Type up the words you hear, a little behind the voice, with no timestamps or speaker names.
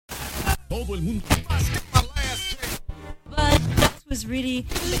Todo el mundo. But that was really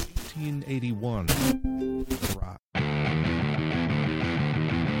 1981. Rock.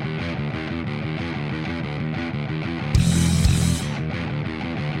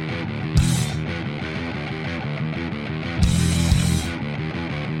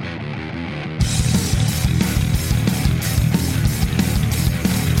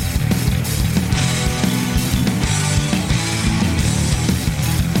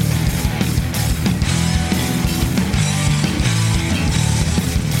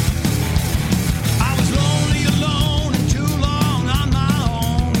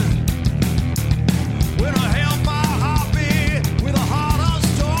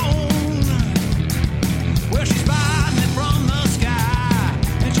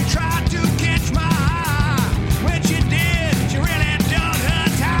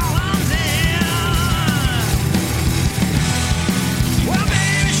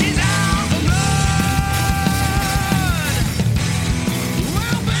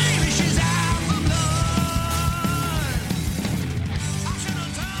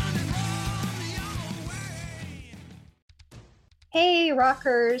 Hey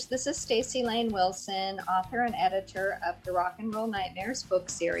rockers, this is Stacy Lane Wilson, author and editor of the Rock and Roll Nightmares book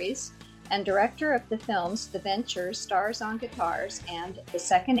series and director of the films The Venture, Stars on Guitars, and The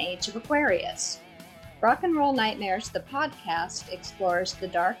Second Age of Aquarius. Rock and Roll Nightmares, the podcast, explores the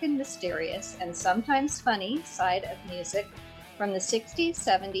dark and mysterious and sometimes funny side of music from the 60s,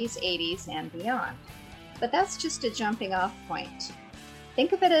 70s, 80s, and beyond. But that's just a jumping off point.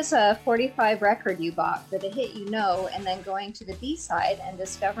 Think of it as a 45 record you bought with a hit you know, and then going to the B-side and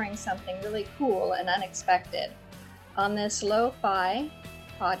discovering something really cool and unexpected. On this lo-fi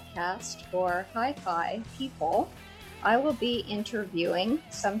podcast for hi-fi people, I will be interviewing,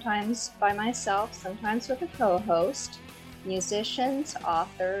 sometimes by myself, sometimes with a co-host, musicians,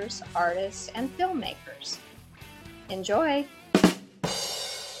 authors, artists, and filmmakers. Enjoy!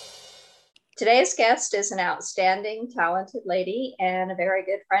 Today's guest is an outstanding, talented lady and a very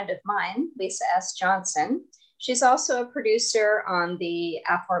good friend of mine, Lisa S. Johnson. She's also a producer on the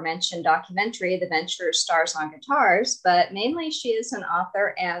aforementioned documentary, The Venture, Stars on Guitars, but mainly she is an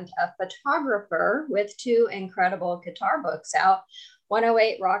author and a photographer with two incredible guitar books out,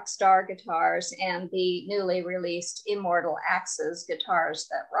 108 Rockstar Guitars and the newly released Immortal Axes Guitars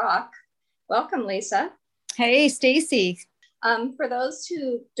That Rock. Welcome, Lisa. Hey, Stacy. For those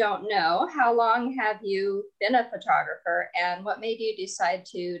who don't know, how long have you been a photographer and what made you decide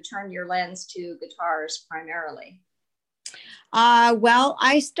to turn your lens to guitars primarily? Well,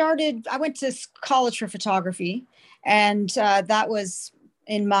 I went to college for photography, and that was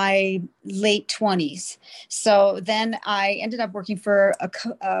in my late 20s. So then I ended up working for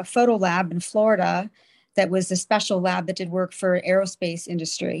a photo lab in Florida that was a special lab that did work for aerospace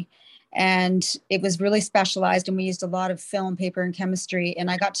industry. And it was really specialized, and we used a lot of film, paper, and chemistry. And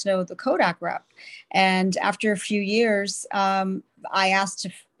I got to know the Kodak rep. And after a few years, I asked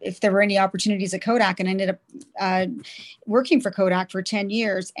if there were any opportunities at Kodak, and I ended up working for Kodak for 10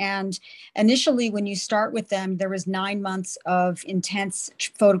 years. And initially, when you start with them, there was 9 months of intense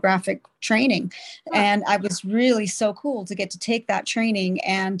photographic training. And I was really so cool to get to take that training.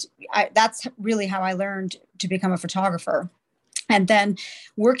 And that's really how I learned to become a photographer. And then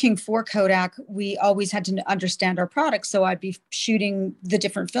working for Kodak, we always had to understand our products. So I'd be shooting the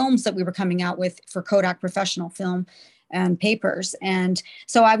different films that we were coming out with for Kodak Professional Film and papers. And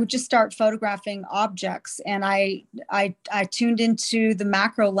so I would just start photographing objects. And I tuned into the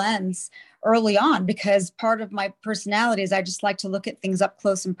macro lens early on because part of my personality is I just like to look at things up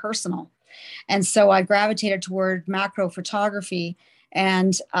close and personal. And so I gravitated toward macro photography.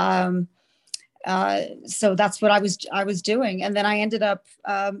 And so that's what I was doing. And then I ended up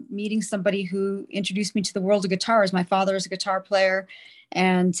meeting somebody who introduced me to the world of guitars. My father is a guitar player,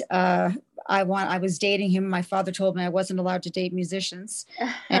 and I was dating him. My father told me I wasn't allowed to date musicians,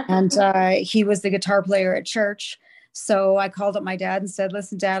 and he was the guitar player at church. So I called up my dad and said,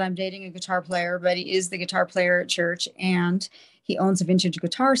 "Listen, Dad, I'm dating a guitar player, but he is the guitar player at church, and he owns a vintage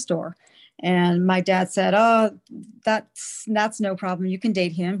guitar store." And my dad said, "Oh, that's no problem. You can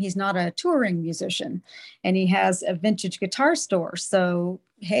date him. He's not a touring musician, and he has a vintage guitar store. So,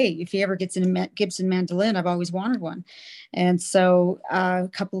 hey, if he ever gets a Gibson mandolin, I've always wanted one." And so a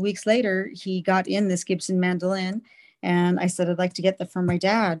couple of weeks later, he got in this Gibson mandolin. And I said, "I'd like to get that from my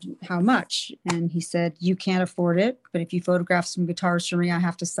dad. How much?" And he said, "You can't afford it, but if you photograph some guitars for me I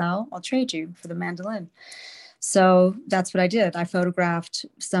have to sell, I'll trade you for the mandolin." So that's what I did. I photographed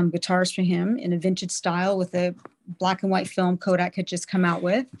some guitars for him in a vintage style with a black and white film Kodak had just come out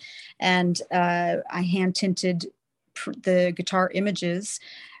with. And I hand tinted the guitar images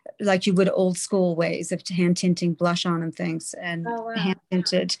like you would old school ways of hand tinting blush on and things, and Oh, wow. hand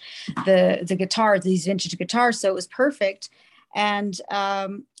tinted the guitar, these vintage guitars. So it was perfect. And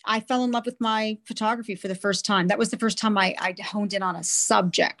I fell in love with my photography for the first time. That was the first time I honed in on a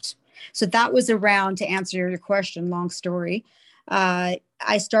subject. So that was around, to answer your question, long story. I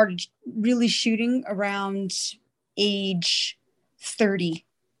started really shooting around age 30.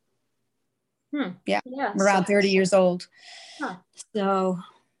 Yeah, Yeah. around 30 years old. Huh. So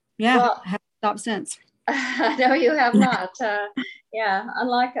yeah, Well, I haven't stopped since. no, you have not. Yeah,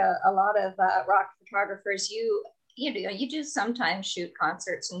 unlike a lot of rock photographers, you do sometimes shoot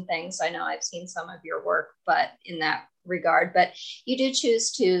concerts and things. I know I've seen some of your work, but in that regard, but you do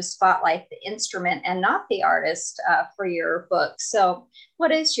choose to spotlight the instrument and not the artist for your book. So,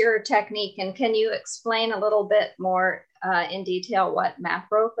 what is your technique, and can you explain a little bit more in detail what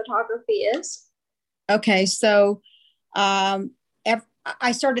macro photography is? Okay, so um,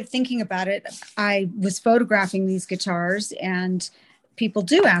 I started thinking about it. I was photographing these guitars, and people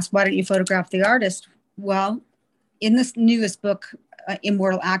do ask, why don't you photograph the artist? Well, in this newest book,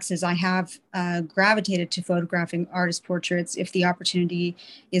 Immortal Axes, I have gravitated to photographing artist portraits if the opportunity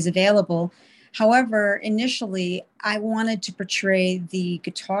is available. However, initially, I wanted to portray the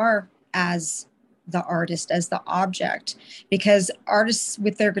guitar as the artist, as the object, because artists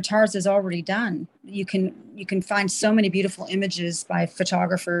with their guitars is already done. You can find so many beautiful images by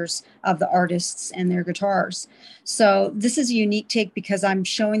photographers of the artists and their guitars. So this is a unique take because I'm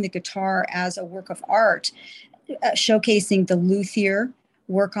showing the guitar as a work of art, showcasing the luthier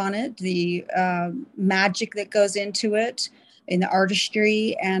work on it, the magic that goes into it in the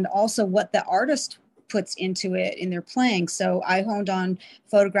artistry, and also what the artist puts into it in their playing. So I honed on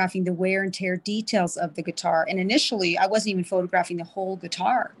photographing the wear and tear details of the guitar. And initially, I wasn't even photographing the whole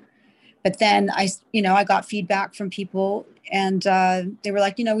guitar. But then I got feedback from people, and they were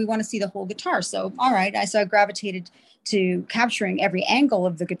like, we want to see the whole guitar. So, all right. So I gravitated to capturing every angle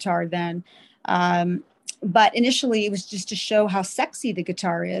of the guitar then. But initially, it was just to show how sexy the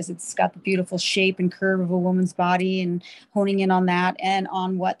guitar is. It's got the beautiful shape and curve of a woman's body, and honing in on that and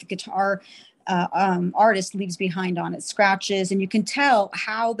on what the guitar artist leaves behind on it, scratches. And you can tell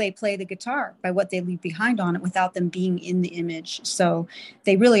how they play the guitar by what they leave behind on it without them being in the image. So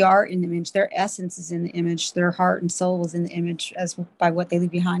they really are in the image. Their essence is in the image. Their heart and soul is in the image as by what they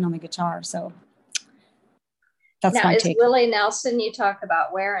leave behind on the guitar. So that's Now, my is take. Willie Nelson, you talk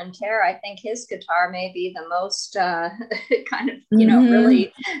about wear and tear. I think his guitar may be the most kind of,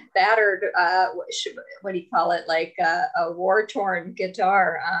 really battered, what do you call it? Like a war-torn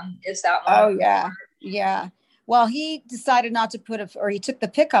guitar. Is that one? Oh, yeah. Yeah. Well, he decided not to or he took the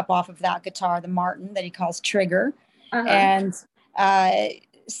pickup off of that guitar, the Martin, that he calls Trigger. Uh-huh. And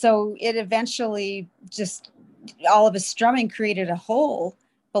so it eventually just, all of his strumming created a hole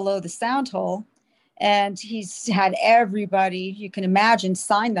below the sound hole. And he's had everybody you can imagine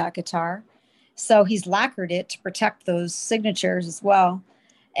sign that guitar. So he's lacquered it to protect those signatures as well.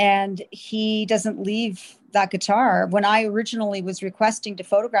 And he doesn't leave that guitar. When I originally was requesting to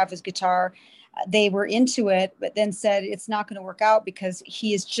photograph his guitar, they were into it, but then said it's not going to work out because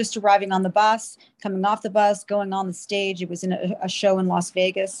he is just arriving on the bus, coming off the bus, going on the stage. It was in a show in Las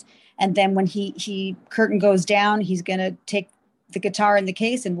Vegas. And then when he curtain goes down, he's going to take the guitar in the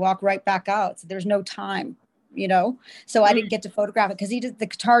case and walk right back out. So there's no time, so I didn't get to photograph it because the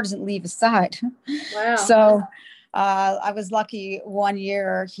guitar doesn't leave his side. Wow. So I was lucky one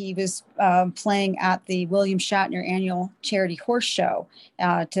year he was playing at the William Shatner annual charity horse show.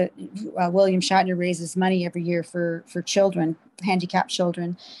 William Shatner raises money every year for children, handicapped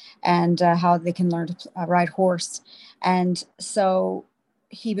children, and how they can learn to ride horse. And so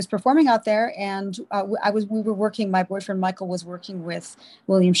he was performing out there, and my boyfriend Michael was working with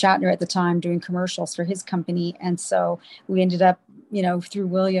William Shatner at the time doing commercials for his company. And so we ended up, through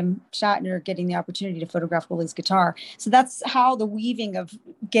William Shatner, getting the opportunity to photograph Willie's guitar. So that's how the weaving of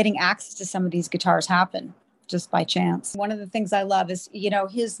getting access to some of these guitars happen, just by chance. One of the things I love is,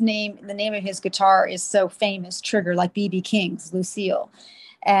 the name of his guitar is so famous, Trigger, like B.B. King's Lucille.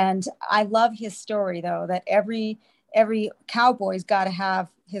 And I love his story, though, that every cowboy's got to have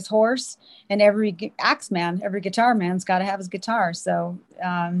his horse, and every guitar man's got to have his guitar. So,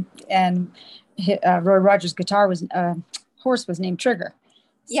 Roy Rogers' horse was named Trigger.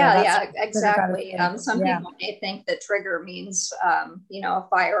 So yeah, exactly. Some people may think that trigger means, a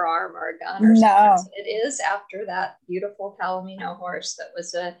firearm or a gun or something. It is after that beautiful Palomino horse that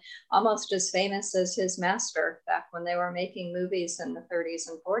was almost as famous as his master back when they were making movies in the 30s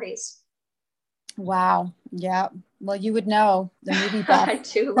and 40s. Wow. Yeah. Well, you would know, the movie buff. I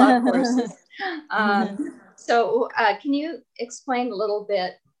do love horses. So can you explain a little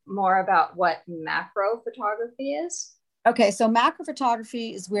bit more about what macro photography is? Okay, so macro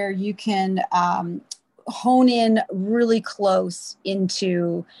photography is where you can hone in really close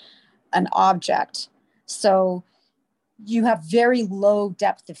into an object. So you have very low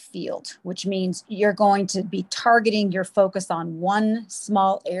depth of field, which means you're going to be targeting your focus on one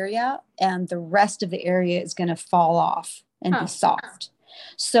small area, and the rest of the area is going to fall off and be soft.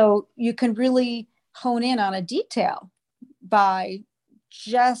 So you can really hone in on a detail by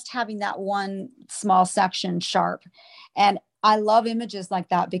just having that one small section sharp. And I love images like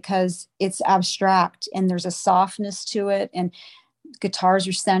that because it's abstract and there's a softness to it, and guitars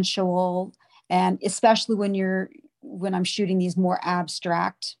are sensual. And especially when I'm shooting these more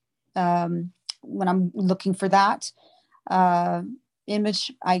abstract, when I'm looking for that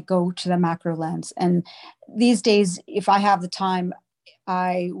image, I go to the macro lens. And these days, if I have the time,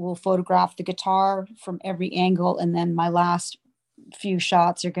 I will photograph the guitar from every angle, and then my last few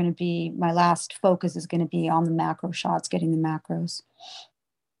shots are going to be, my last focus is going to be on the macro shots, getting the macros.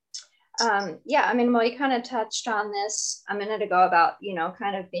 Yeah, I mean, well, you kind of touched on this a minute ago about,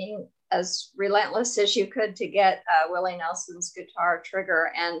 kind of being as relentless as you could to get Willie Nelson's guitar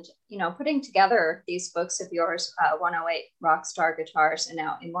trigger, and, putting together these books of yours, 108 Rockstar Guitars and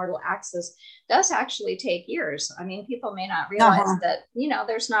now Immortal Axis, does actually take years. I mean, people may not realize that,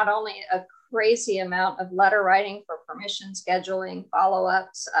 there's not only a crazy amount of letter writing for permission scheduling,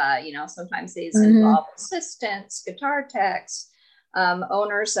 follow-ups, sometimes these involve assistants, guitar techs,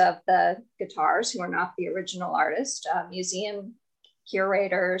 owners of the guitars who are not the original artist, museum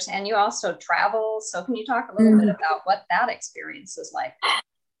curators, and you also travel. So can you talk a little bit about what that experience is like?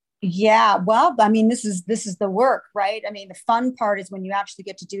 Yeah, well, I mean, this is the work, right? I mean, the fun part is when you actually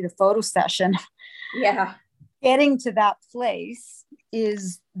get to do the photo session. Yeah. Getting to that place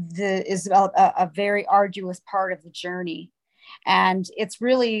is a very arduous part of the journey. And it's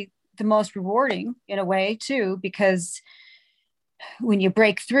really the most rewarding in a way too, because when you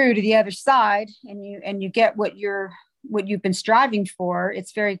break through to the other side and you get what you've been striving for,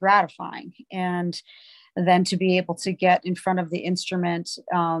 it's very gratifying. And then to be able to get in front of the instrument,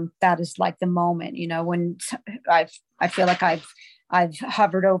 that is like the moment, when I feel like I've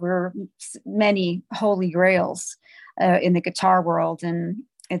hovered over many holy grails in the guitar world, and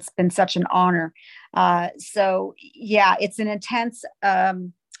it's been such an honor. So yeah, it's an intense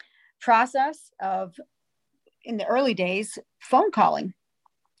process of, in the early days, phone calling.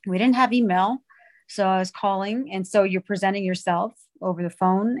 We didn't have email, so I was calling, and so you're presenting yourself over the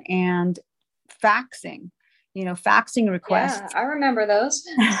phone and faxing requests. Yeah, I remember those.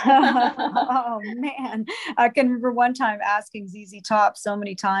 Oh man, I can remember one time asking ZZ Top so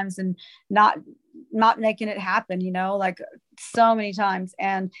many times and not making it happen, like so many times.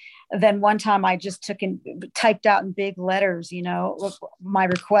 And then one time I just took and typed out in big letters, my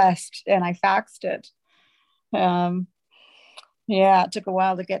request, and I faxed it. Yeah, it took a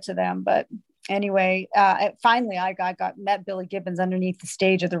while to get to them, but anyway, finally I met Billy Gibbons underneath the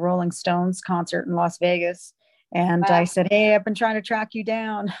stage of the Rolling Stones concert in Las Vegas. And wow. I said, "Hey, I've been trying to track you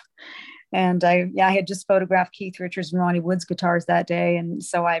down." And I had just photographed Keith Richards and Ronnie Wood's guitars that day. And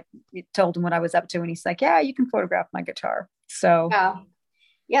so I told him what I was up to, and he's like, "Yeah, you can photograph my guitar." So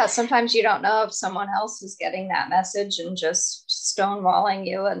yeah, sometimes you don't know if someone else is getting that message and just stonewalling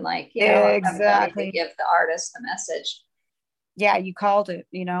you and exactly to give the artist the message. Yeah, you called it,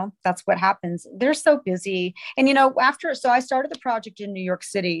 that's what happens. They're so busy. And, so I started the project in New York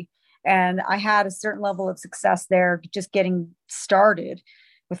City, and I had a certain level of success there, just getting started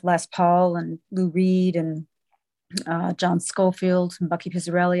with Les Paul and Lou Reed and John Schofield and Bucky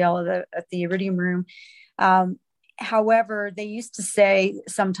Pizzarelli, all at the Iridium Room. However, they used to say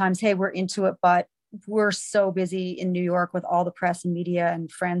sometimes, "Hey, we're into it, but we're so busy in New York with all the press and media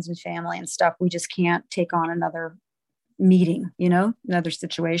and friends and family and stuff. We just can't take on another meeting, another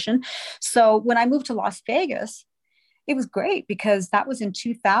situation." So when I moved to Las Vegas, it was great because that was in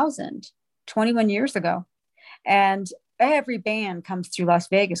 2000, 21 years ago. And every band comes through Las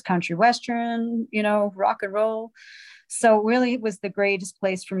Vegas, country, Western, rock and roll. So really it was the greatest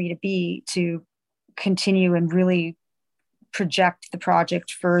place for me to be, to continue and really project the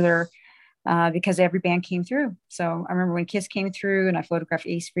project further, because every band came through. So I remember when Kiss came through and I photographed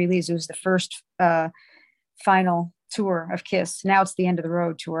Ace Frehley's. It was the first final tour of Kiss. Now it's the End of the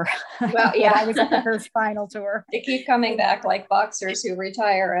Road tour. Well, yeah. I was at the first final tour. They keep coming back like boxers who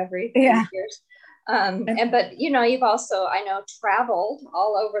retire every few years. But you've also, I know, traveled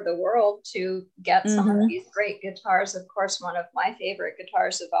all over the world to get some of these great guitars. Of course, one of my favorite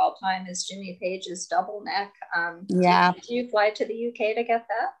guitars of all time is Jimmy Page's Double Neck. Did you fly to the UK to get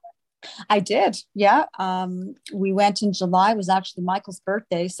that? I did. Yeah. We went in July. It was actually Michael's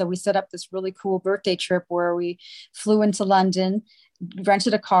birthday. So we set up this really cool birthday trip where we flew into London,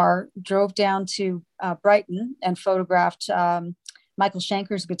 rented a car, drove down to Brighton and photographed Michael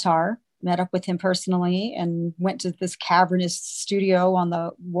Schenker's guitar, met up with him personally, and went to this cavernous studio on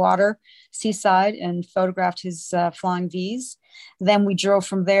the water, seaside, and photographed his flying V's. Then we drove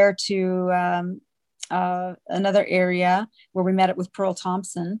from there to another area where we met up with Pearl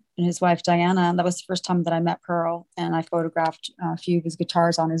Thompson and his wife Diana. And that was the first time that I met Pearl. And I photographed a few of his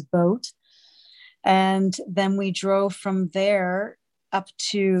guitars on his boat. And then we drove from there up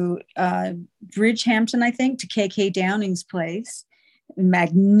to Bridgehampton, I think, to KK Downing's place.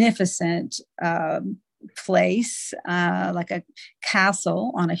 Magnificent place, like a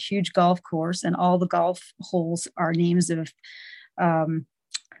castle on a huge golf course. And all the golf holes are names of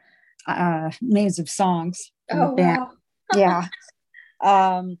songs. Oh, wow. Yeah.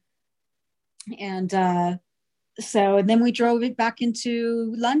 And then we drove it back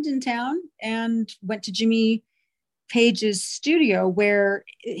into London town and went to Jimmy Page's studio where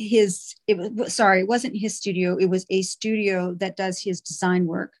it wasn't his studio. It was a studio that does his design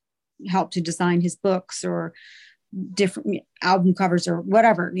work, helped to design his books or different album covers or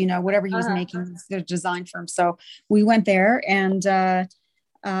whatever, whatever he was making, the design firm. So we went there and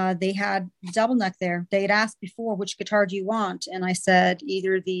they had double neck there. They had asked before, which guitar do you want? And I said,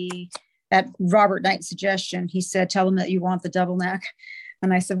 at Robert Knight's suggestion, he said, tell them that you want the double neck.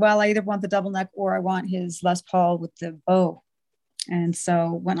 And I said, well, I either want the double neck or I want his Les Paul with the bow. And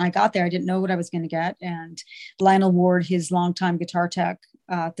so when I got there, I didn't know what I was going to get. And Lionel Ward, his longtime guitar tech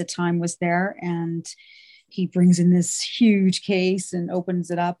at the time, was there. And he brings in this huge case and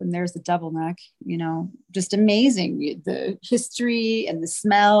opens it up. And there's the double neck, just amazing. The history and the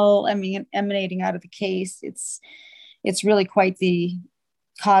smell, emanating out of the case. It's really quite the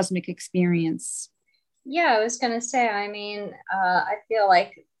cosmic experience. Yeah, I was going to say, I feel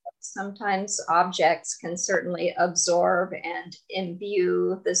like sometimes objects can certainly absorb and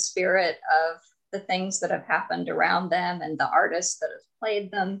imbue the spirit of the things that have happened around them and the artists that have played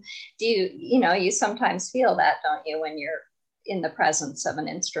them. You sometimes feel that, don't you, when you're in the presence of an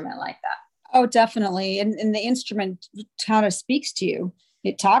instrument like that? Oh, definitely. And the instrument kind of speaks to you.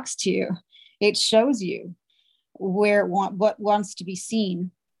 It talks to you. It shows you what wants to be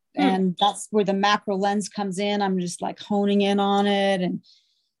seen. And that's where the macro lens comes in. I'm just like honing in on it and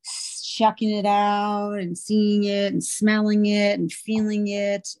checking it out and seeing it and smelling it and feeling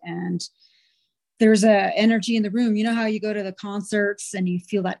it. And there's a energy in the room. You know how you go to the concerts and you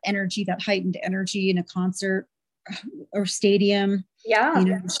feel that energy, that heightened energy in a concert or stadium? Yeah.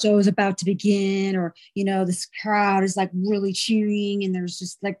 The show's about to begin, or, this crowd is like really cheering and there's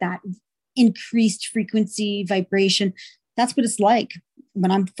just like that increased frequency vibration. That's what it's like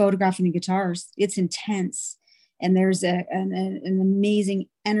when I'm photographing the guitars. It's intense and there's an amazing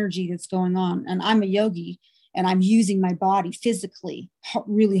energy that's going on. And I'm a yogi and I'm using my body physically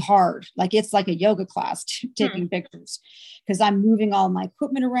really hard. Like it's like a yoga class taking pictures, because I'm moving all my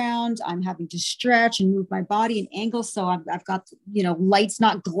equipment around. I'm having to stretch and move my body and angle. So I've got, lights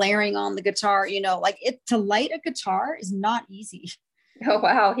not glaring on the guitar, to light a guitar is not easy. Oh,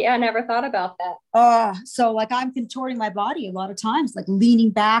 wow. Yeah, I never thought about that. So like I'm contorting my body a lot of times, like leaning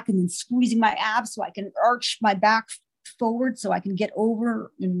back and then squeezing my abs so I can arch my back forward so I can get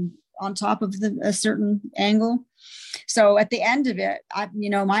over and on top of a certain angle. So at the end of it,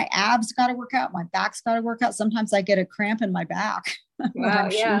 my abs got to work out. My back's got to work out. Sometimes I get a cramp in my back. Wow.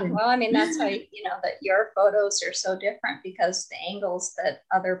 Yeah. Shooting. Well, that's why, that your photos are so different, because the angles that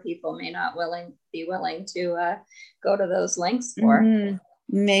other people may not be willing to go to those lengths for. Mm-hmm.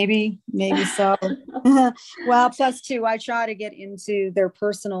 Maybe so. Well, plus too, I try to get into their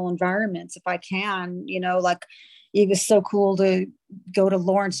personal environments if I can, like it was so cool to go to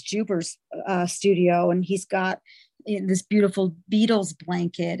Lawrence Juber's studio, and he's got this beautiful Beatles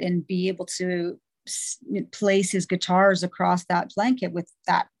blanket and be able to place his guitars across that blanket with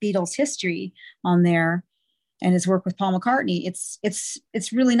that Beatles history on there, and his work with Paul McCartney.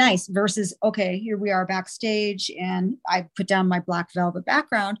 It's really nice versus, okay, here we are backstage and I put down my black velvet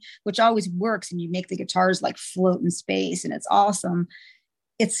background, which always works, and you make the guitars like float in space and it's awesome.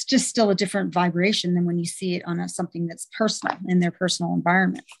 It's just still a different vibration than when you see it on something that's personal in their personal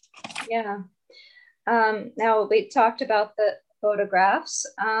environment. Yeah. Now we talked about the photographs,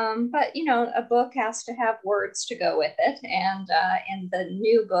 but a book has to have words to go with it. And in the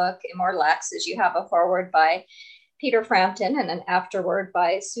new book, Immortal, you have a foreword by Peter Frampton and an afterword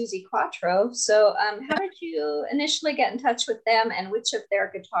by Susie Quattro. So how did you initially get in touch with them, and which of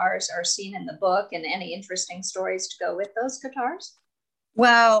their guitars are seen in the book, and any interesting stories to go with those guitars?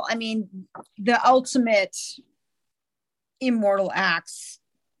 Well, I mean, the ultimate immortal acts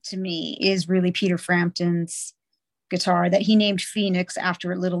to me is really Peter Frampton's guitar that he named Phoenix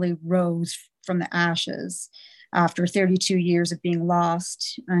after it literally rose from the ashes after 32 years of being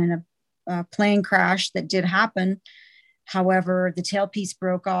lost in a plane crash that did happen. However, the tailpiece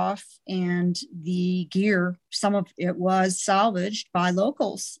broke off and the gear, some of it was salvaged by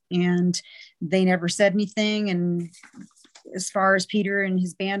locals, and they never said anything. And as far as Peter and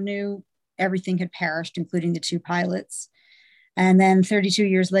his band knew, everything had perished, including the two pilots. And then 32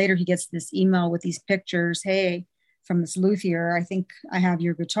 years later, he gets this email with these pictures. Hey, from this luthier, I think I have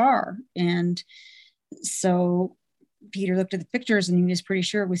your guitar. And so Peter looked at the pictures and he was pretty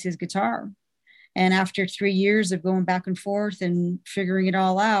sure it was his guitar. And after 3 years of going back and forth and figuring it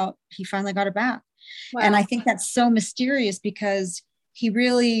all out, he finally got it back. Wow. And I think that's so mysterious because he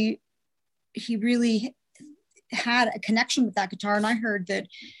really had a connection with that guitar. And I heard that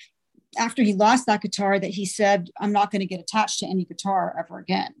after he lost that guitar that he said, I'm not going to get attached to any guitar ever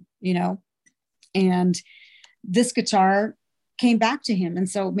again, you know? And this guitar came back to him. And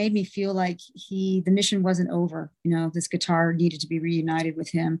so it made me feel like the mission wasn't over. You know, this guitar needed to be reunited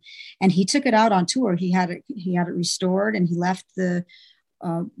with him. And he took it out on tour. He had it restored, and he left the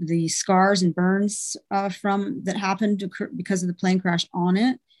scars and burns from that happened because of the plane crash on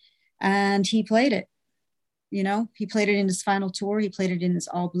it. And he played it. You know, he played it in his final tour. He played it in his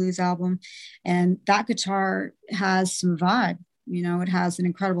all blues album. And that guitar has some vibe. You know, it has an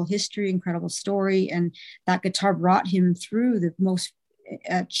incredible history, incredible story. And that guitar brought him through the most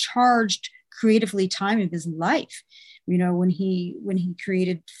charged creatively time of his life. You know, when he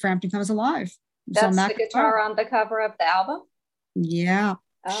created Frampton Comes Alive. That's the guitar on the cover of the album? Yeah,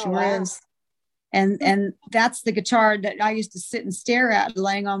 sure is. And that's the guitar that I used to sit and stare at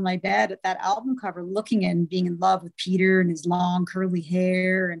laying on my bed at that album cover, looking and being in love with Peter and his long curly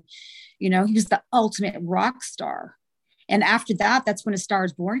hair. And, you know, he was the ultimate rock star. And after that, that's when A Star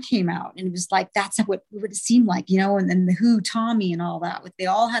Is Born came out. And it was like, that's what it seemed like, you know, and then the Who, Tommy and all that, they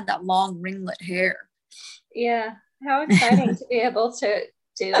all had that long ringlet hair. Yeah. How exciting to be able to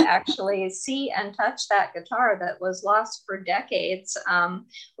actually see and touch that guitar that was lost for decades.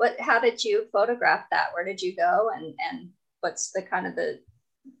 How did you photograph that? Where did you go? And what's the kind of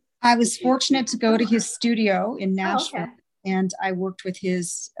I was fortunate to go to his studio in Nashville, and I worked with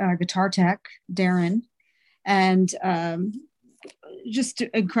his guitar tech, Darren, and just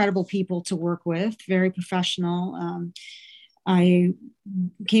incredible people to work with, very professional. I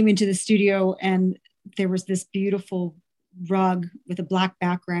came into the studio and there was this beautiful rug with a black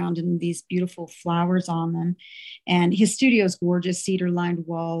background and these beautiful flowers on them. And his studio is gorgeous, cedar lined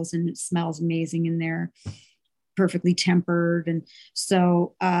walls, and it smells amazing in there, perfectly tempered. And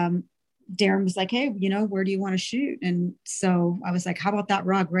so Darren was like, hey, you know, where do you want to shoot? And so I was like, how about that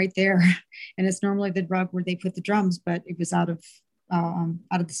rug right there? And it's normally the rug where they put the drums, but it was out of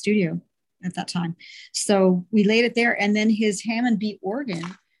the studio at that time. So we laid it there. And then his Hammond B organ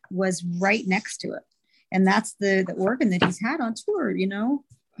was right next to it. And that's the organ that he's had on tour, you know,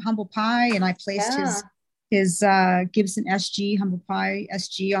 Humble Pie. And I placed his Gibson SG, Humble Pie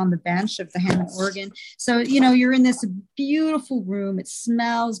SG, on the bench of the Hammond organ. So, you know, you're in this beautiful room. It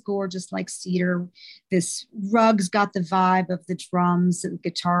smells gorgeous like cedar. This rug's got the vibe of the drums that the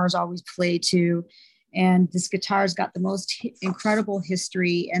guitars always play to. And this guitar's got the most incredible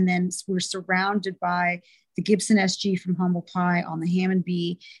history. And then we're surrounded by the Gibson SG from Humble Pie on the Hammond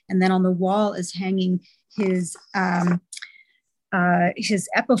B. And then on the wall is hanging his Epiphone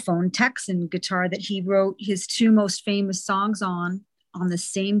Texan guitar that he wrote his two most famous songs on the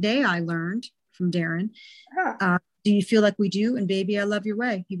same day, I learned from Darren. Do You Feel Like We Do and Baby I Love Your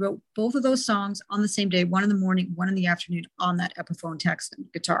Way. He wrote both of those songs on the same day, one in the morning, one in the afternoon, on that Epiphone Texan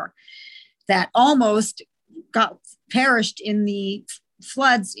guitar that almost perished in the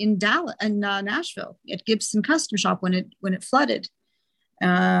floods in Nashville at Gibson Custom Shop when it flooded. They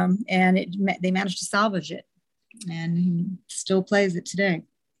managed to salvage it, and he still plays it today.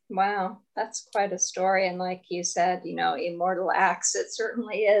 Wow, that's quite a story. And like you said, you know, immortal acts, it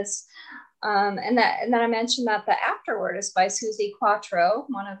certainly is. And then I mentioned that the afterword is by Suzi Quatro,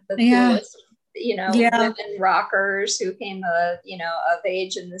 one of the coolest, you know, women rockers who came of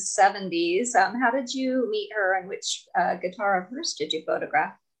age in the 70s. How did you meet her, and which guitar of hers did you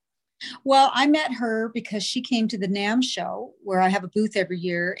photograph? Well, I met her because she came to the NAMM show where I have a booth every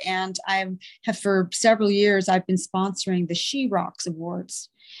year. And I have for several years, I've been sponsoring the She Rocks Awards.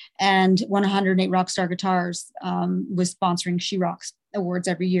 And 108 Rockstar Guitars was sponsoring She Rocks Awards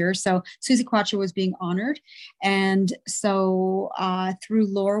every year. So Suzi Quatro was being honored. And so through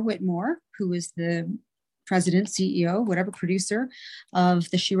Laura Whitmore, who is the president, CEO, whatever, producer of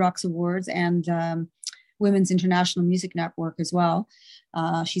the She Rocks Awards and Women's International Music Network as well.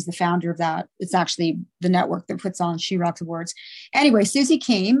 She's the founder of that. It's actually the network that puts on She Rocks Awards. Anyway, Susie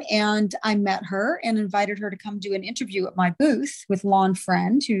came and I met her and invited her to come do an interview at my booth with Lon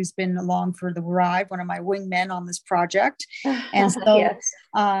Friend, who's been along for the ride, one of my wingmen on this project. And so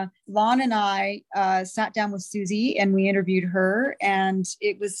Yes. Lon and I sat down with Susie and we interviewed her, and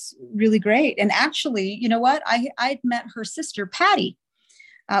it was really great. And actually, you know what? I'd met her sister, Patty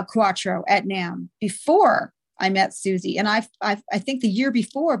Quattro, at NAMM before I met Susie. And I think the year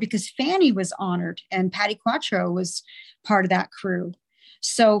before, because Fanny was honored and Patty Quattro was part of that crew.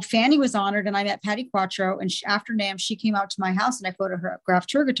 So Fanny was honored and I met Patty Quattro, and after NAMM, she came out to my house and I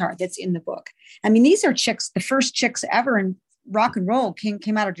photographed her guitar that's in the book. I mean, these are chicks, the first chicks ever in rock and roll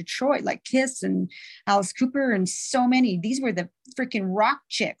came out of Detroit, like Kiss and Alice Cooper and so many. These were the freaking rock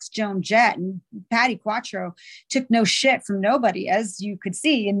chicks. Joan Jett and Patty Quattro took no shit from nobody, as you could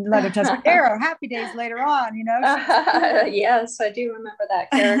see in Leather Tuscadero, Happy Days later on, you know. Yes, I do remember that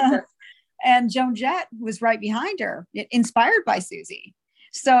character. And Joan Jett was right behind her, inspired by Susie.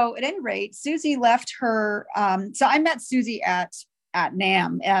 So at any rate, Susie left her. So I met Susie at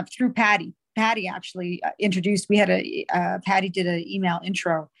NAMM through Patty. Patty actually introduced, we had Patty did an email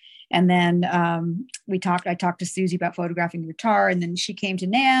intro, and then I talked to Susie about photographing guitar, and then she came to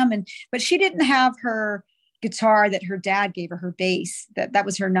NAMM, but she didn't have her guitar that her dad gave her, her bass. That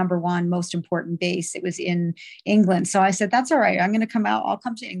was her number one most important bass. It was in England. So I said, that's all right. I'm going to come out. I'll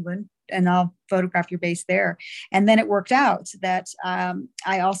come to England and I'll photograph your bass there. And then it worked out that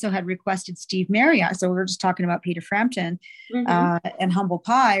I also had requested Steve Marriott. So we were just talking about Peter Frampton and Humble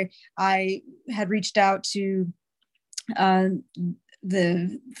Pie. I had reached out to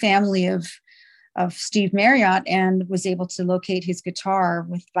the family of Steve Marriott and was able to locate his guitar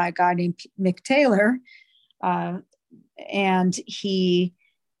by a guy named Mick Taylor. And he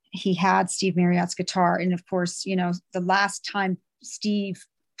had Steve Marriott's guitar. And of course, you know, the last time Steve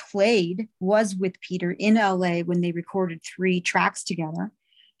played was with Peter in LA when they recorded 3 tracks together.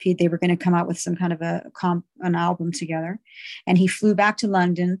 They were going to come out with some kind of an album together. And he flew back to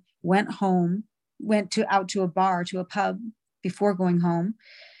London, went home, out to a pub before going home,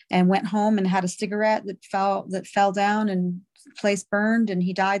 and went home and had a cigarette that fell down, and the place burned, and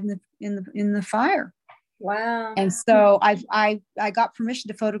he died in the fire. Wow. And so I got permission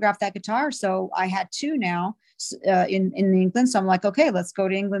to photograph that guitar. So I had 2 now in England. So I'm like, okay, let's go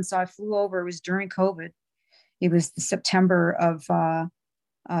to England. So I flew over. It was during COVID. It was September of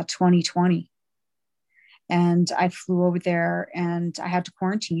 2020. And I flew over there and I had to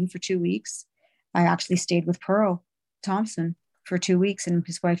quarantine for 2 weeks. I actually stayed with Pearl Thompson for 2 weeks and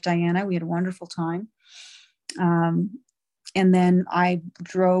his wife, Diana. We had a wonderful time. And then I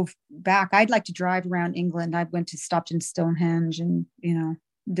drove back. I'd like to drive around England. I stopped in Stonehenge and, you know,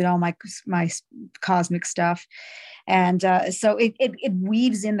 did all my cosmic stuff. And so it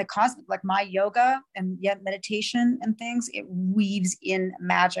weaves in the cosmic, like my yoga and yet meditation and things, it weaves in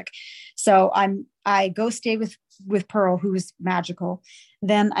magic. So I go stay with Pearl, who is magical.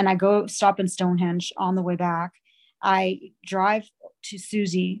 Then, and I go stop in Stonehenge on the way back. I drive to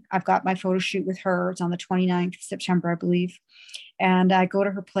Susie. I've got my photo shoot with her. It's on the 29th of September, I believe. And I go to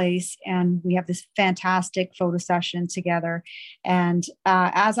her place and we have this fantastic photo session together. And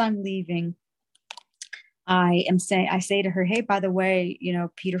as I'm leaving, I say to her, hey, by the way, you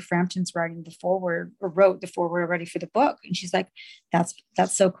know, Peter Frampton's wrote the foreword already for the book. And she's like, that's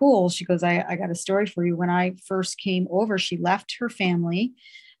so cool. She goes, I got a story for you. When I first came over, she left her family.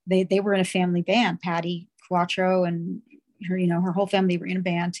 They were in a family band, Patty Quattro and her, you know, her whole family were in a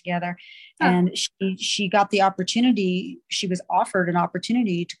band together. And she got the opportunity. She was offered an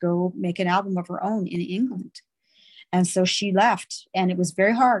opportunity to go make an album of her own in England. And so she left, and it was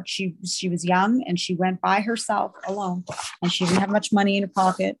very hard. She was young and she went by herself alone, and she didn't have much money in her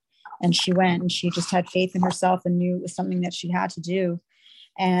pocket. And she went and she just had faith in herself and knew it was something that she had to do.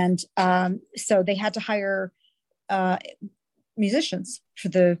 And so they had to hire musicians for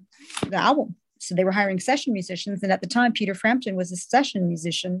the album. So they were hiring session musicians. And at the time, Peter Frampton was a session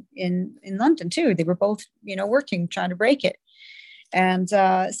musician in London too. They were both, you know, working, trying to break it. And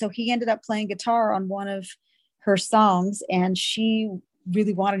so he ended up playing guitar on one of her songs, and she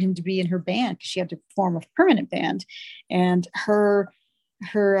really wanted him to be in her band because she had to form a permanent band. And her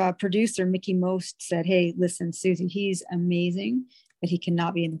producer, Mickey Most, said, hey, listen, Susie, he's amazing, but he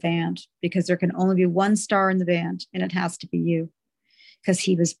cannot be in the band because there can only be one star in the band, and it has to be you, because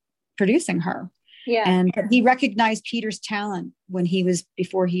he was producing her. Yeah. And he recognized Peter's talent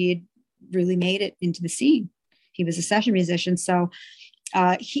before he had really made it into the scene. He was a session musician. So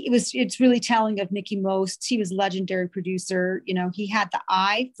It's really telling of Mickey Most. He was a legendary producer. You know, he had the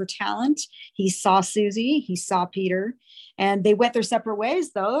eye for talent. He saw Susie, he saw Peter, and they went their separate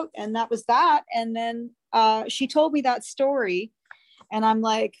ways though. And that was that. And then she told me that story, and I'm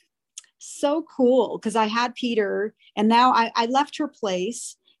like, so cool. Cause I had Peter, and now I left her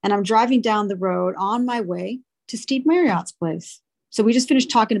place, and I'm driving down the road on my way to Steve Marriott's place. So we just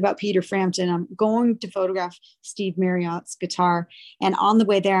finished talking about Peter Frampton. I'm going to photograph Steve Marriott's guitar. And on the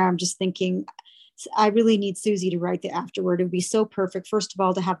way there, I'm just thinking, I really need Susie to write the afterword. It would be so perfect. First of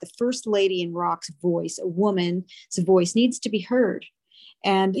all, to have the first lady in rock's voice, a woman's voice needs to be heard,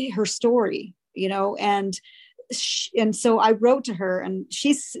 and her story, you know, and so I wrote to her, and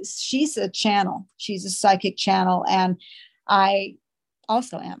she's a channel. She's a psychic channel. And I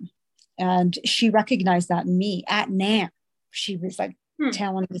also am. And she recognized that in me at NAMM. She was like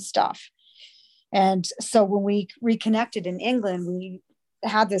telling me stuff. And so when we reconnected in England, we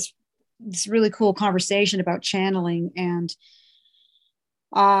had this really cool conversation about channeling. And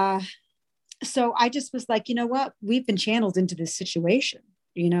so I just was like, you know what? We've been channeled into this situation.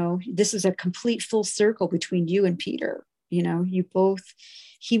 You know, this is a complete full circle between you and Peter. You know,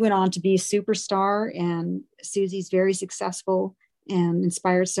 he went on to be a superstar, and Susie's very successful and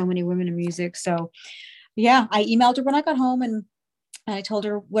inspired so many women in music. So yeah, I emailed her when I got home, and I told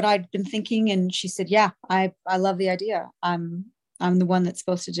her what I'd been thinking, and she said, yeah, I love the idea. I'm the one that's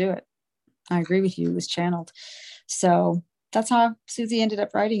supposed to do it. I agree with you. It was channeled. So that's how Susie ended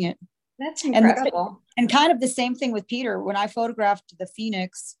up writing it. That's incredible. And kind of the same thing with Peter. When I photographed the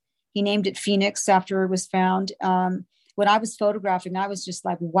Phoenix, he named it Phoenix after it was found. When I was photographing, I was just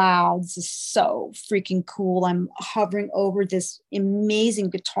like, wow, this is so freaking cool. I'm hovering over this amazing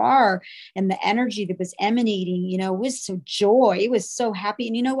guitar, and the energy that was emanating, you know, was so joy. It was so happy.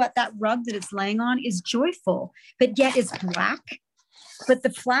 And you know what? That rug that it's laying on is joyful, but yet it's black. But the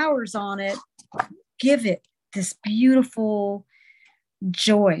flowers on it give it this beautiful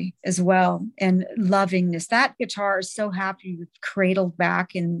joy as well, and lovingness. That guitar is so happy, cradled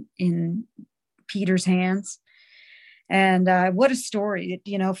back in Peter's hands. And what a story,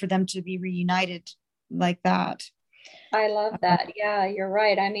 you know, for them to be reunited like that. I love that. Yeah, you're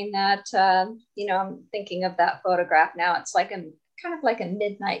right. I mean, that, you know, I'm thinking of that photograph now. It's like kind of like a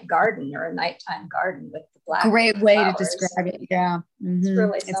midnight garden or a nighttime garden with the black. Great way flowers. to describe it. Yeah. Mm-hmm. It's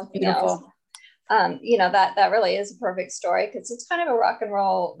really something beautiful. else. You know, that really is a perfect story, because it's kind of a rock and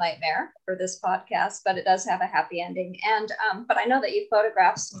roll nightmare for this podcast, but it does have a happy ending. And but I know that you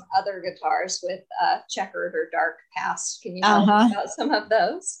photographed some other guitars with checkered or dark past. Can you tell me about some of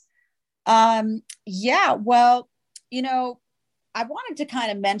those? Yeah, well, you know, I wanted to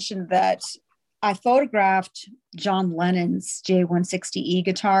kind of mention that I photographed John Lennon's J160E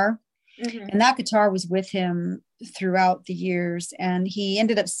guitar. Mm-hmm. And that guitar was with him throughout the years, and he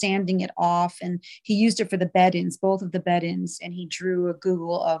ended up sanding it off, and he used it for the bed-ins, both of the bed-ins, and he drew a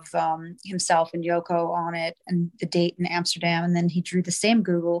Google of himself and Yoko on it and the date in Amsterdam, and then he drew the same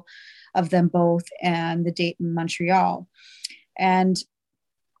Google of them both and the date in Montreal. And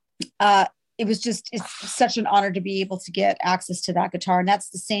it's such an honor to be able to get access to that guitar. And that's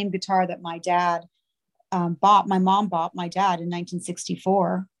the same guitar that my dad my mom bought my dad in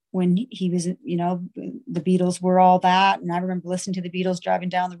 1964. When he was, you know, the Beatles were all that. And I remember listening to the Beatles driving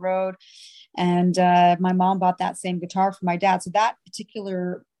down the road, and my mom bought that same guitar for my dad. So that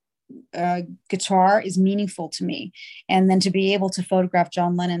particular guitar is meaningful to me. And then to be able to photograph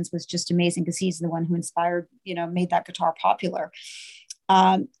John Lennon's was just amazing, because he's the one who inspired, you know, made that guitar popular.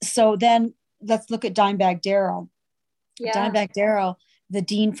 So then let's look at Dimebag Darrell. Yeah. Dimebag Darrell, the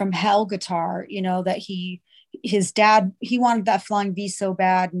Dean from Hell guitar, you know, that his dad, he wanted that Flying V so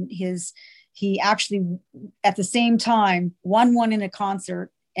bad, and he actually at the same time won one in a concert,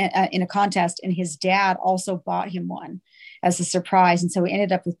 in a contest, and his dad also bought him one as a surprise, and so he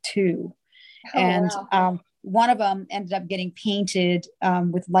ended up with two. Wow. One of them ended up getting painted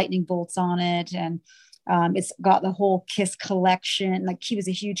with lightning bolts on it, and it's got the whole Kiss collection. Like, he was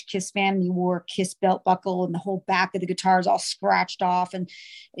a huge Kiss fan, and he wore a Kiss belt buckle, and the whole back of the guitar is all scratched off, and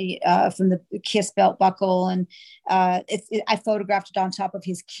from the Kiss belt buckle. And I photographed it on top of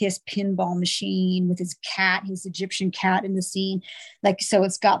his Kiss pinball machine with his cat, his Egyptian cat in the scene. Like, so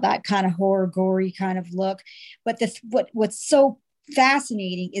it's got that kind of horror, gory kind of look. But what's so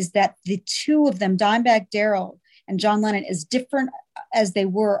fascinating is that the two of them, Dimebag Darrell and John Lennon, as different as they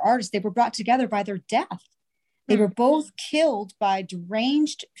were artists, they were brought together by their death. They were both killed by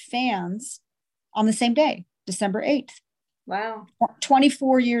deranged fans on the same day, December 8th. Wow.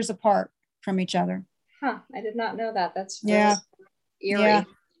 24 years apart from each other. Huh. I did not know that. That's really eerie.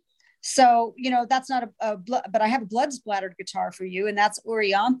 So, that's not but I have a blood splattered guitar for you, and that's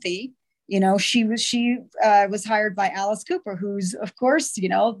Orianthe. She was hired by Alice Cooper, who's, of course,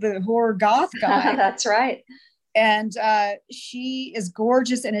 the horror goth guy. That's right. And she is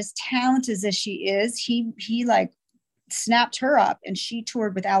gorgeous, and as talented as she is, he like snapped her up, and she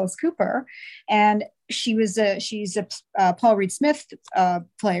toured with Alice Cooper, and she's a Paul Reed Smith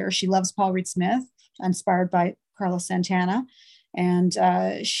player. She loves Paul Reed Smith, inspired by Carlos Santana, and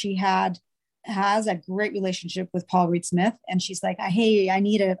she has a great relationship with Paul Reed Smith. And she's like, hey, I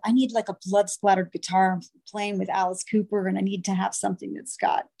need like a blood splattered guitar. I'm playing with Alice Cooper, and I need to have something that's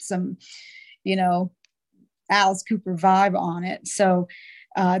got some, Alice Cooper vibe on it. So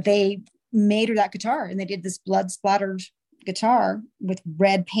they made her that guitar, and they did this blood splattered guitar with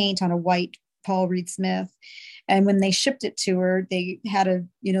red paint on a white Paul Reed Smith. And when they shipped it to her, they had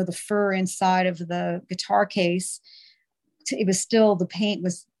the fur inside of the guitar case. It was still, the paint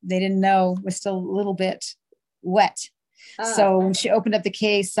was, they didn't know, was still a little bit wet. So when she opened up the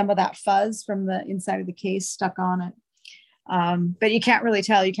case, some of that fuzz from the inside of the case stuck on it. But you can't really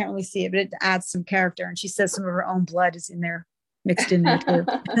tell, you can't really see it, but it adds some character. And she says some of her own blood is in there, mixed in there too,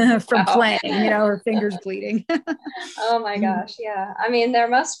 from playing, her fingers bleeding. Oh my gosh. Yeah. I mean, there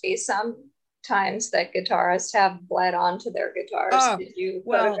must be some times that guitarists have bled onto their guitars. Did you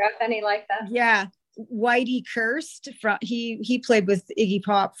photograph any like that? Yeah. Whitey Kirst, he played with Iggy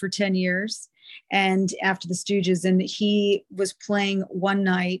Pop for 10 years and after the Stooges, and he was playing one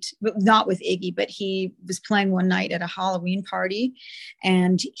night, but not with Iggy, but he was playing one night at a Halloween party,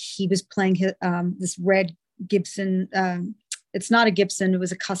 and he was playing his, this red Gibson. It's not a Gibson, it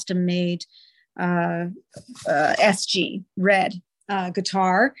was a custom made SG red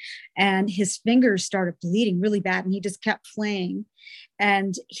guitar, and his fingers started bleeding really bad, and he just kept playing,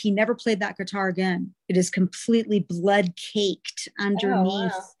 and he never played that guitar again. It is completely blood caked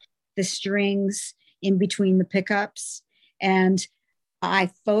underneath the strings, in between the pickups. And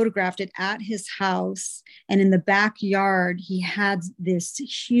I photographed it at his house, and in the backyard he had this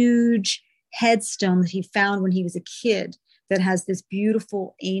huge headstone that he found when he was a kid that has this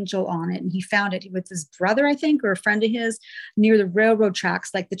beautiful angel on it. And he found it with his brother, I think, or a friend of his, near the railroad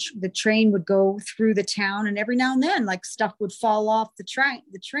tracks. Like the train would go through the town, and every now and then, like, stuff would fall off the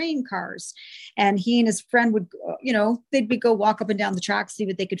train cars. And he and his friend would, they'd go walk up and down the tracks, see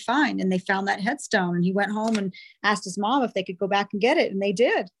what they could find. And they found that headstone, and he went home and asked his mom if they could go back and get it. And they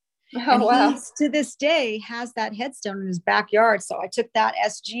did. And he, to this day, has that headstone in his backyard. So I took that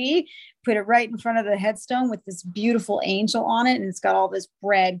SG, put it right in front of the headstone with this beautiful angel on it. And it's got all this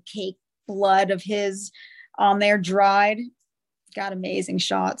bread, cake, blood of his on there, dried. Got amazing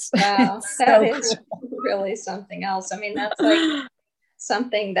shots. Wow, that is really something else. I mean, that's like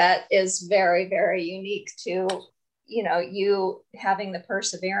something that is very, very unique to, you having the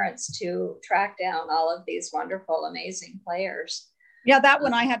perseverance to track down all of these wonderful, amazing players. Yeah, that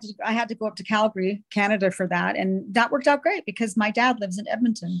one I had to go up to Calgary, Canada for that, and that worked out great because my dad lives in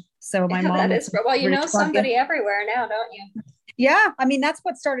Edmonton. So my mom. That is well, you know somebody everywhere now, don't you? Yeah, I mean that's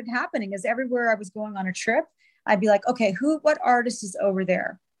what started happening. Is everywhere I was going on a trip, I'd be like, okay, what artist is over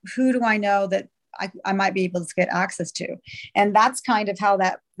there? Who do I know that I might be able to get access to? And that's kind of how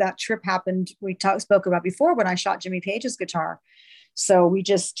that trip happened. We spoke about before when I shot Jimmy Page's guitar. So we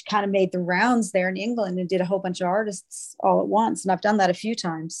just kind of made the rounds there in England and did a whole bunch of artists all at once. And I've done that a few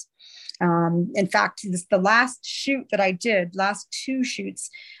times. In fact, the last shoot that I did, last two shoots,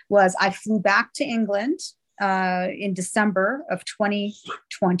 was I flew back to England in December of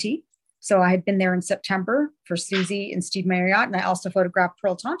 2020. So I had been there in September for Susie and Steve Marriott. And I also photographed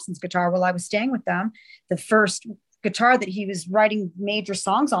Pearl Thompson's guitar while I was staying with them. The first guitar that he was writing major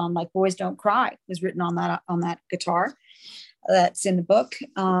songs on, like Boys Don't Cry, was written on that guitar. That's in the book.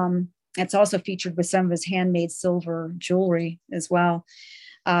 It's also featured with some of his handmade silver jewelry as well.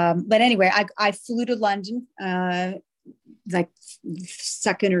 But anyway, I flew to London like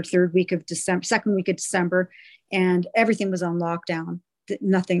second week of December, and everything was on lockdown.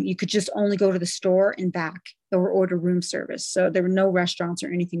 Nothing. You could just only go to the store and back or order room service. So there were no restaurants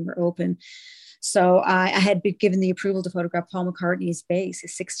or anything were open. So I had been given the approval to photograph Paul McCartney's bass,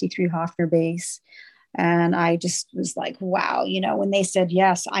 his 63 Hofner bass. And I just was like, wow, when they said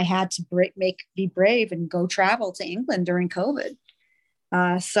yes, I had to be brave and go travel to England during COVID.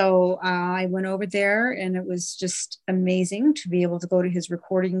 So I went over there, and it was just amazing to be able to go to his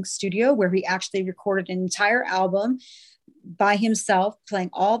recording studio where he actually recorded an entire album by himself, playing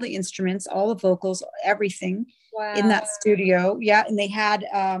all the instruments, all the vocals, everything. Wow. In that studio. Yeah. And they had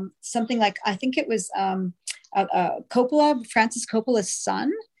something like, I think it was Francis Coppola's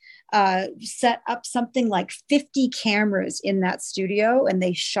son. set up something like 50 cameras in that studio, and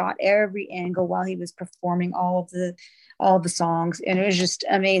they shot every angle while he was performing all of the songs, and it was just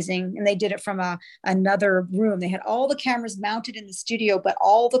amazing. And they did it from another room. They had all the cameras mounted in the studio, but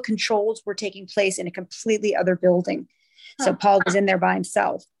all the controls were taking place in a completely other building. So Paul was in there by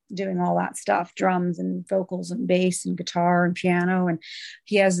himself doing all that stuff, drums and vocals and bass and guitar and piano. And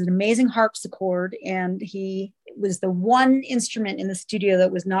he has an amazing harpsichord, and he was the one instrument in the studio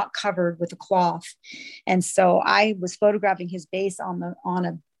that was not covered with a cloth. And so I was photographing his bass on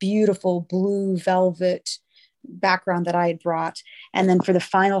a beautiful blue velvet background that I had brought. And then for the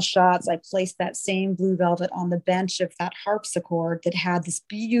final shots, I placed that same blue velvet on the bench of that harpsichord that had this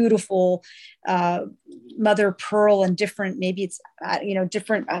beautiful mother of pearl and different, maybe it's,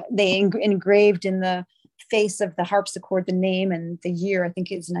 different, they engraved in the face of the harpsichord the name and the year. I think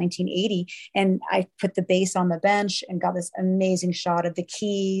it was 1980. And I put the bass on the bench and got this amazing shot of the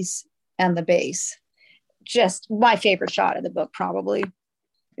keys and the bass. Just my favorite shot of the book, probably.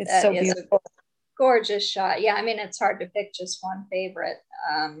 It's so beautiful. Gorgeous shot. Yeah, I mean, it's hard to pick just one favorite.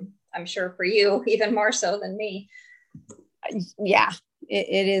 I'm sure for you, even more so than me. Yeah,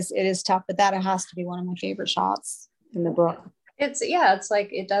 it is tough, but that has to be one of my favorite shots in the book. It's like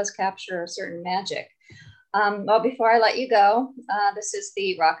it does capture a certain magic. Well, before I let you go, this is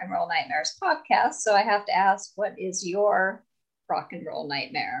the Rock and Roll Nightmares podcast, so I have to ask, what is your rock and roll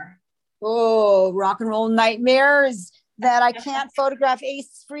nightmare? Oh, rock and roll nightmares that I can't photograph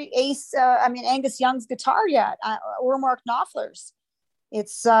Angus Young's guitar yet, or Mark Knopfler's.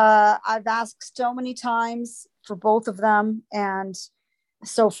 It's I've asked so many times for both of them, and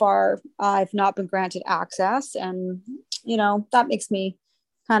so far I've not been granted access, and that makes me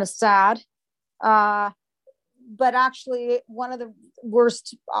kind of sad. But actually, one of the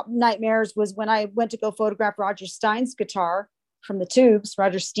worst nightmares was when I went to go photograph Roger Stein's guitar from the Tubes,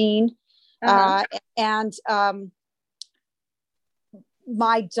 Roger Steen, and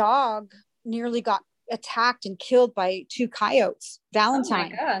my dog nearly got attacked and killed by two coyotes.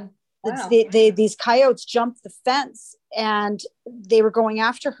 Valentine. Oh my God. Wow. These coyotes jumped the fence and they were going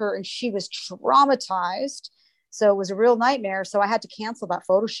after her, and she was traumatized. So it was a real nightmare. So I had to cancel that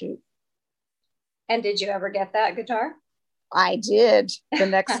photo shoot. And did you ever get that guitar? I did.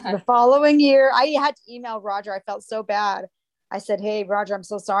 The following year, I had to email Roger. I felt so bad. I said, "Hey, Roger, I'm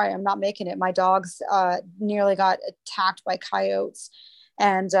so sorry. I'm not making it. My dogs nearly got attacked by coyotes."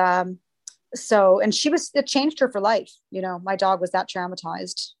 And it changed her for life. My dog was that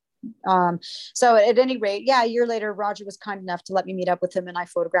traumatized. So at any rate, a year later, Roger was kind enough to let me meet up with him, and I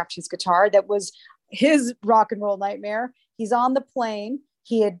photographed his guitar. That was his rock and roll nightmare. He's on the plane.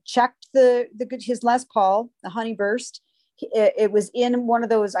 He had checked his Les Paul, the Honeyburst. It was in one of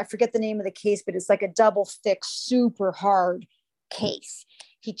those, I forget the name of the case, but it's like a double thick, super hard case.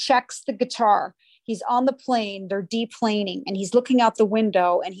 He checks the guitar. He's on the plane. They're deplaning, and he's looking out the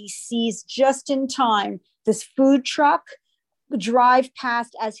window, and he sees just in time this food truck drive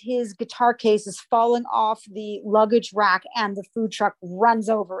past as his guitar case is falling off the luggage rack, and the food truck runs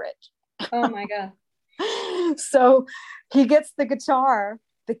over it. Oh my God. So he gets the guitar.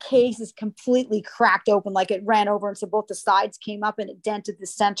 The case is completely cracked open, like it ran over. And so both the sides came up and it dented the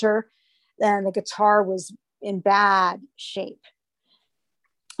center. And the guitar was in bad shape.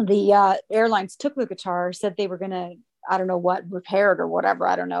 The airlines took the guitar, said they were going to, I don't know what, repair it or whatever.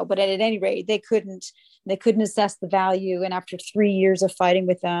 I don't know. But at any rate, they couldn't assess the value. And after 3 years of fighting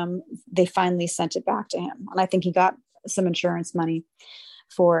with them, they finally sent it back to him. And I think he got some insurance money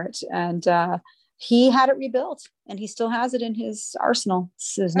for it. And he had it rebuilt, and he still has it in his arsenal.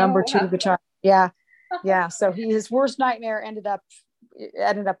 It's his number 2 guitar. Yeah. So his worst nightmare ended up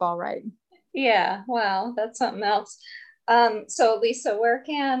all right. Yeah. Wow. That's something else. So Lisa, where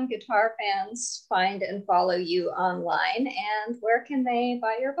can guitar fans find and follow you online, and where can they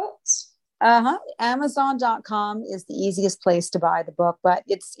buy your books? Amazon.com is the easiest place to buy the book, but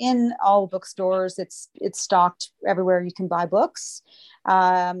it's in all bookstores. It's stocked everywhere you can buy books.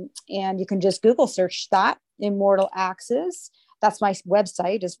 And you can just Google search that, Immortal Axes. That's my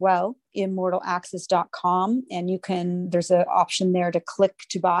website as well, immortalaxes.com. And there's an option there to click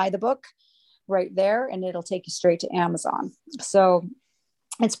to buy the book right there, and it'll take you straight to Amazon. So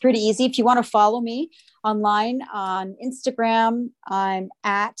it's pretty easy. If you want to follow me online on Instagram, I'm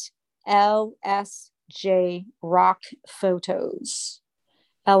at LSJ Rock Photos,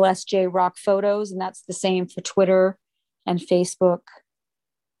 and that's the same for Twitter and Facebook.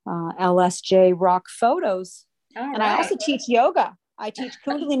 LSJ Rock Photos. And right. I also teach yoga. I teach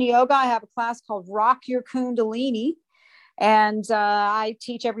Kundalini yoga. I have a class called Rock Your Kundalini, And I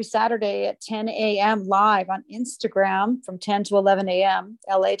teach every Saturday at 10 a.m. live on Instagram from 10 to 11 a.m.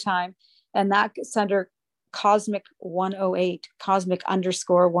 LA time. And that's under Cosmic 108, Cosmic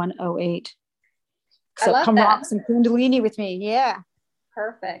 _108. So come rock some Kundalini with me. Yeah.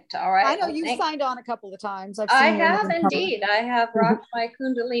 Perfect. All right. I know you signed on a couple of times. I have indeed. I have rocked my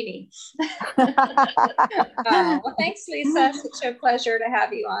Kundalini. Well, thanks, Lisa. Such a pleasure to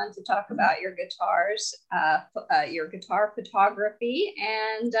have you on to talk about your guitars, your guitar photography,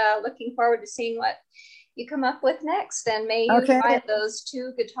 and looking forward to seeing what you come up with next. And may you find those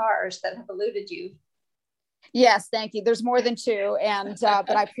 2 guitars that have eluded you. Yes, thank you. There's more than 2, and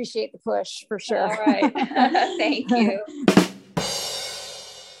but I appreciate the push for sure. All right. Thank you.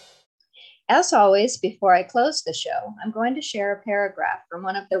 As always, before I close the show, I'm going to share a paragraph from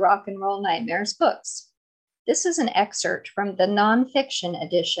one of the Rock and Roll Nightmares books. This is an excerpt from the nonfiction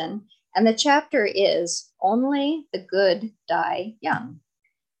edition, and the chapter is Only the Good Die Young.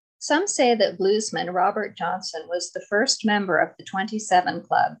 Some say that bluesman Robert Johnson was the first member of the 27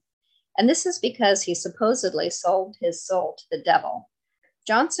 Club, and this is because he supposedly sold his soul to the devil.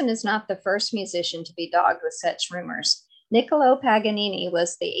 Johnson is not the first musician to be dogged with such rumors. Niccolo Paganini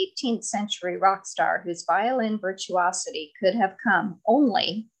was the 18th century rock star whose violin virtuosity could have come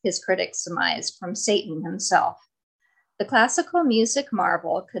only, his critics surmised, from Satan himself. The classical music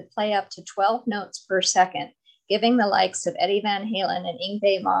marvel could play up to 12 notes per second, giving the likes of Eddie Van Halen and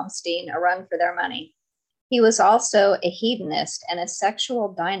Yngwie Malmsteen a run for their money. He was also a hedonist and a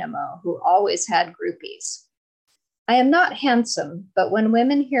sexual dynamo who always had groupies. I am not handsome, but when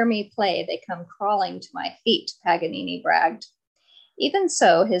women hear me play, they come crawling to my feet, Paganini bragged. Even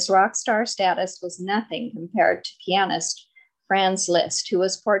so, his rock star status was nothing compared to pianist Franz Liszt, who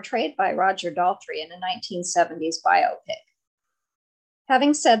was portrayed by Roger Daltrey in a 1970s biopic.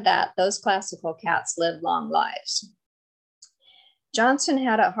 Having said that, those classical cats lived long lives. Johnson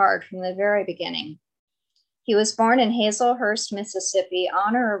had it hard from the very beginning. He was born in Hazelhurst, Mississippi,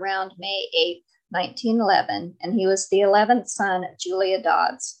 on or around May 8th, 1911, and he was the 11th son of Julia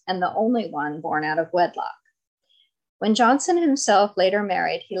Dodds and the only one born out of wedlock. When Johnson himself later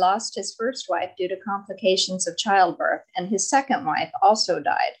married, he lost his first wife due to complications of childbirth, and his second wife also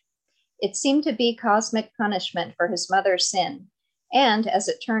died. It seemed to be cosmic punishment for his mother's sin, and as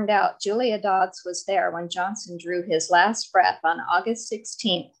it turned out, Julia Dodds was there when Johnson drew his last breath on August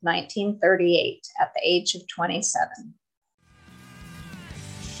 16th, 1938, at the age of 27.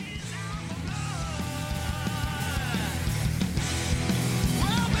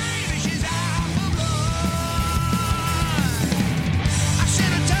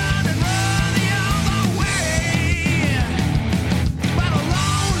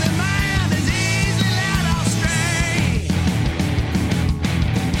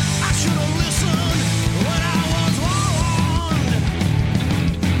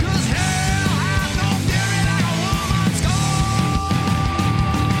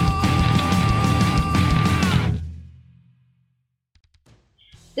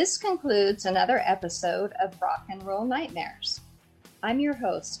 This concludes another episode of Rock and Roll Nightmares. I'm your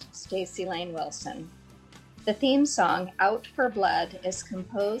host, Stacy Lane Wilson. The theme song, Out for Blood, is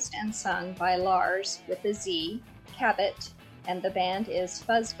composed and sung by Lars with a Z, Cabot, and the band is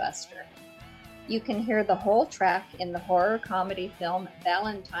Fuzzbuster. You can hear the whole track in the horror comedy film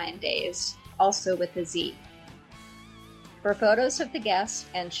Valentine Days, also with a Z. For photos of the guests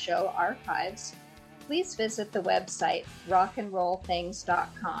and show archives, please visit the website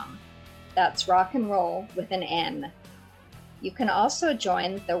rockandrollthings.com. That's rock and roll with an N. You can also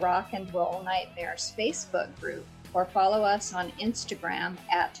join the Rock and Roll Nightmares Facebook group or follow us on Instagram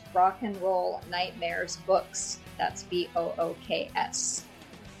at Rock and Roll Nightmares Books. That's BOOKS.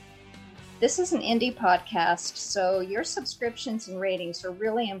 This is an indie podcast, so your subscriptions and ratings are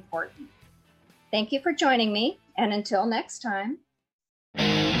really important. Thank you for joining me, and until next time,